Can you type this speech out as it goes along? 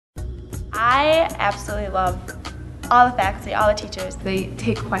I absolutely love all the faculty, all the teachers. They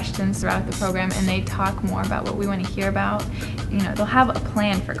take questions throughout the program and they talk more about what we want to hear about. You know, they'll have a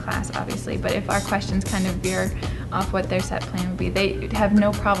plan for class, obviously, but if our questions kind of veer off what their set plan would be, they have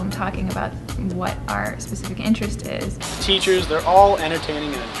no problem talking about what our specific interest is. Teachers, they're all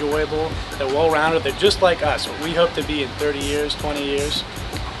entertaining and enjoyable. They're well-rounded. They're just like us, what we hope to be in 30 years, 20 years.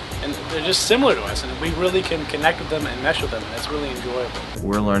 And they're just similar to us, and we really can connect with them and mesh with them, and it's really enjoyable.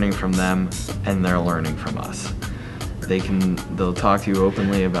 We're learning from them, and they're learning from us. They'll talk to you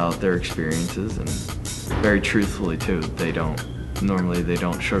openly about their experiences, and very truthfully too. They don't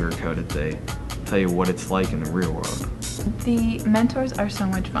sugarcoat it. They tell you what it's like in the real world. The mentors are so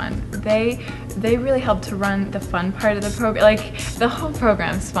much fun. They really help to run the fun part of the program. Like, the whole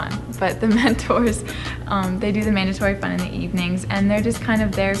program's fun, but the mentors, they do the mandatory fun in the evenings, and they're just kind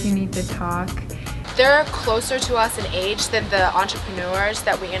of there if you need to talk. They're closer to us in age than the entrepreneurs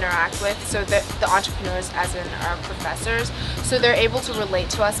that we interact with, so the entrepreneurs as in our professors, so they're able to relate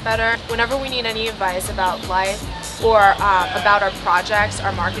to us better. Whenever we need any advice about life or about our projects,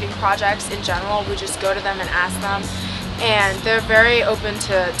 our marketing projects in general, we just go to them and ask them, and they're very open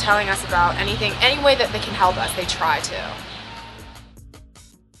to telling us about anything, any way that they can help us, they try to.